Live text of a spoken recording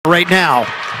right now.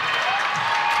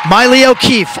 Maile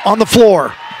O'Keefe on the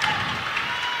floor.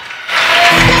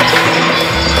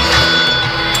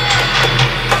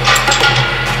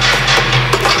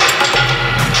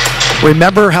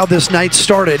 Remember how this night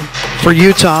started for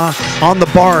Utah on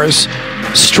the bars,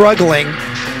 struggling,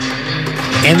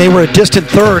 and they were a distant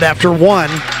third after one.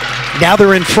 Now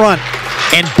they're in front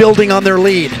and building on their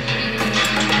lead.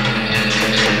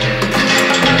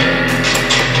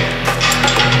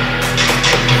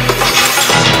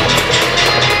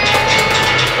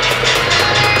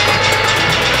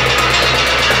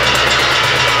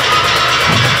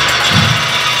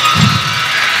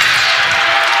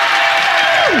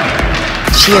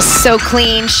 She is so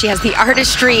clean. She has the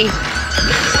artistry.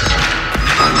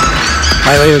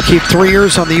 Maile O'Keefe, 3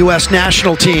 years on the U.S.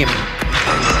 national team.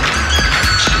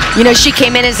 You know, she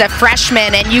came in as a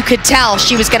freshman and you could tell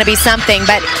she was going to be something,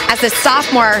 but as a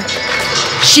sophomore,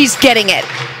 she's getting it.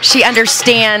 She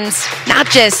understands not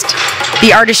just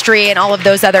the artistry and all of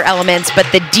those other elements, but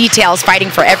the details, fighting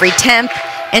for every tenth,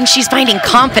 and she's finding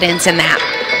confidence in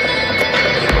that.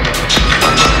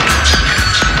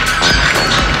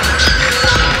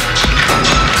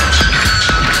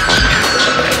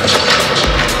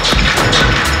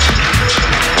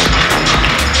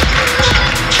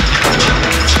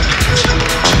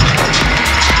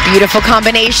 Beautiful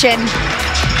combination.